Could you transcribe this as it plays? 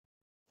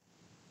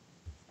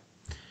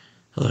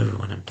Hello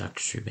everyone, I'm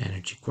Dr. Sri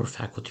Banerjee, core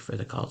faculty for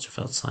the College of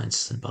Health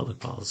Sciences and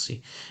Public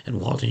Policy at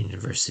Walden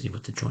University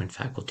with the joint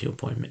faculty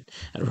appointment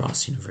at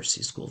Ross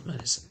University School of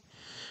Medicine.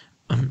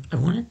 I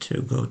wanted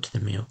to go to the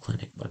Mayo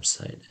Clinic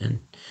website and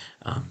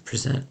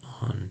present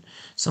on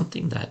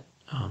something that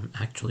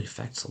actually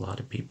affects a lot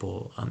of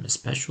people,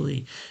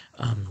 especially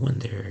when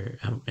they're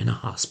in a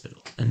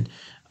hospital. And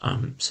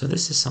so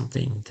this is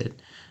something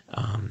that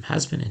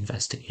has been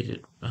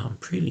investigated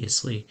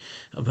previously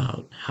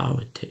about how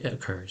it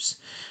occurs.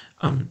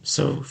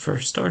 So for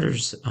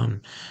starters,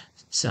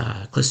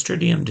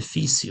 Clostridium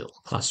difficile.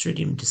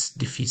 Clostridium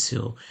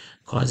difficile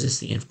causes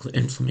the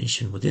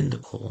inflammation within the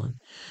colon,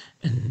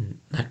 and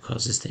that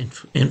causes the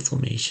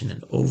inflammation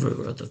and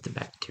overgrowth of the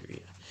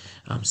bacteria,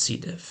 C.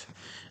 diff.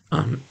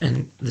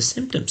 And the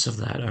symptoms of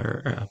that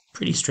are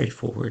pretty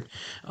straightforward,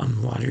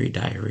 watery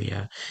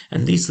diarrhea,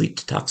 and these lead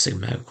to toxic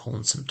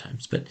megacolon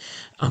sometimes, but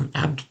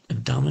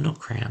abdominal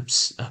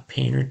cramps,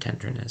 pain or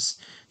tenderness,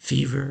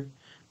 fever,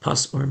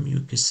 pus or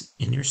mucus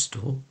in your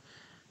stool,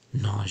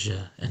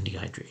 nausea, and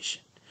dehydration.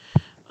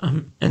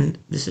 And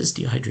this is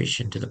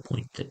dehydration to the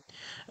point that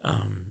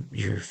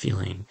you're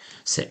feeling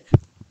sick.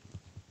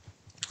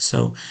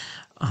 So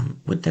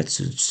with that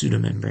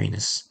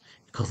pseudomembranous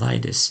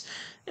colitis,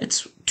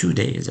 it's 2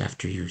 days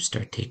after you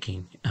start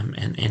taking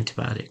an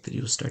antibiotic that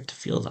you'll start to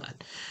feel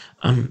that.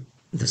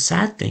 The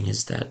sad thing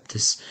is that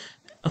this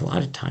a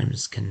lot of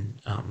times can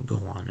go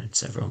on in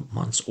several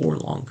months or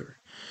longer.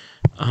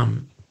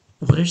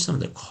 What are some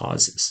of the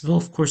causes? Well,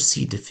 of course,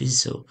 C.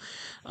 difficile,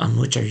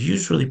 which are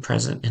usually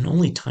present in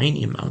only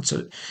tiny amounts.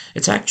 So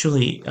it's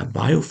actually a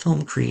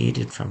biofilm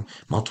created from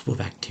multiple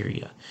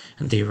bacteria,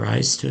 and they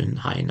rise to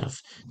high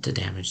enough to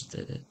damage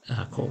the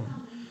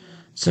colon.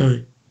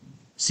 So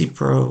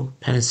Cipro,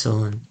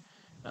 penicillin,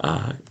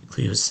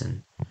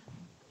 Cleocin,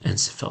 and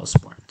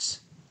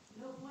cephalosporins.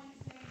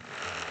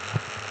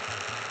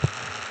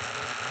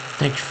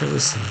 Thank you for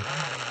listening.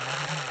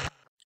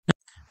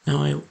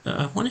 Now,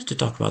 I wanted to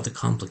talk about the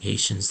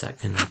complications that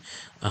can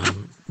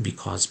be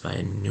caused by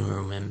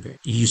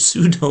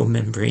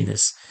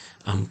pseudomembranous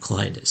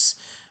colitis.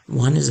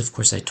 One is, of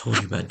course, I told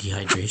you about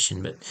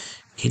dehydration, but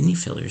kidney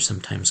failure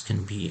sometimes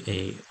can be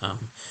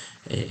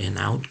an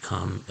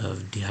outcome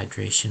of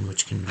dehydration,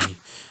 which can be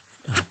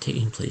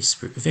taking place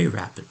very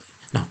rapidly.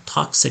 Now,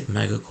 toxic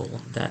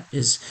megacolon, that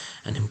is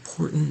an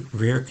important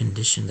rare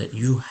condition that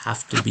you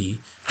have to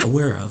be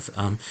aware of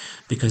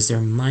because there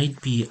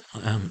might be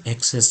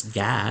excess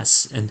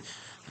gas and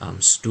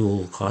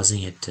stool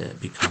causing it to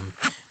become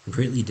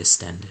greatly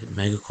distended.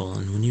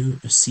 Megacolon, when you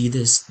see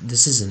this,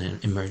 this is an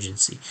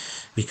emergency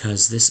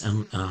because this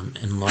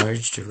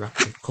enlarged or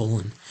ruptured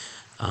colon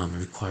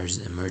requires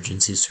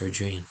emergency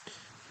surgery and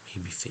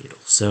may be fatal.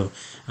 So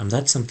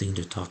that's something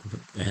to talk about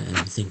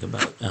and think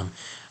about.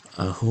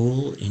 A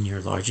hole in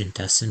your large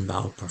intestine,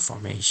 bowel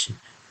perforation.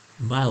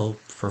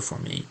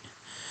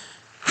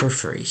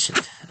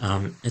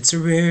 It's a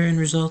rare and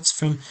results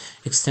from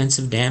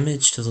extensive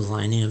damage to the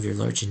lining of your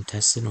large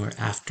intestine or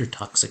after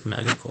toxic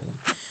megacolon.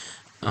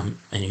 And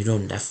you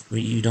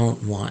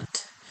don't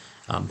want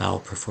bowel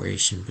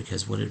perforation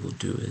because what it will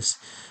do is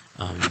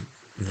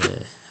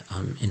the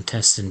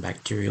intestine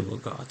bacteria will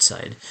go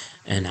outside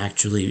and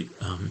actually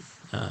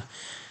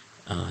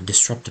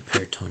disrupt the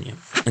peritoneum.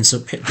 And so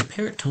the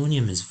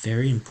peritoneum is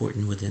very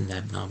important within the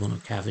abdominal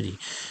cavity,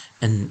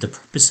 and the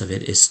purpose of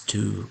it is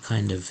to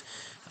kind of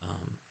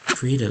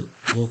create a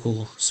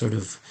local sort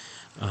of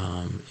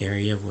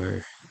area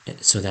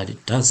so that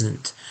it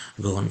doesn't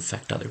go and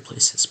affect other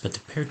places. But the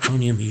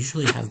peritoneum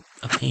usually have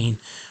a pain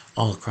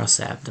all across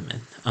the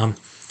abdomen. And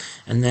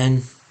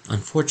then,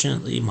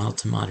 unfortunately, mild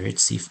to moderate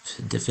C.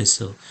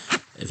 difficile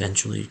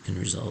eventually can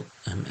result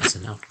as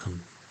an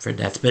outcome for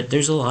death. But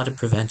there's a lot of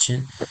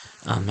prevention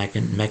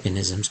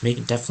mechanisms.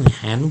 Definitely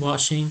hand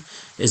washing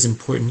is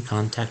important,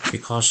 contact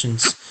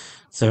precautions,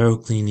 thorough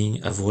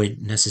cleaning,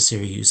 avoid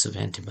necessary use of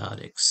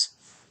antibiotics.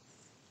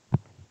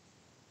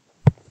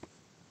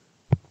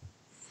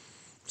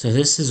 So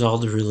this is all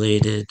the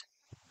related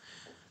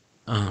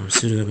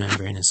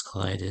pseudomembranous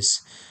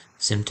colitis,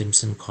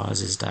 symptoms and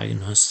causes,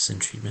 diagnosis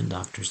and treatment,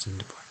 doctors and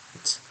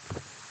departments.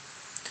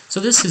 So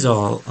this is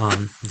all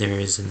there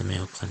is in the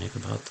Mayo Clinic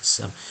about this.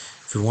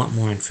 If you want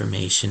more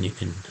information, you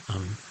can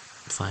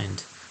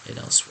find it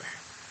elsewhere.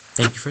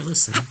 Thank you for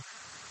listening.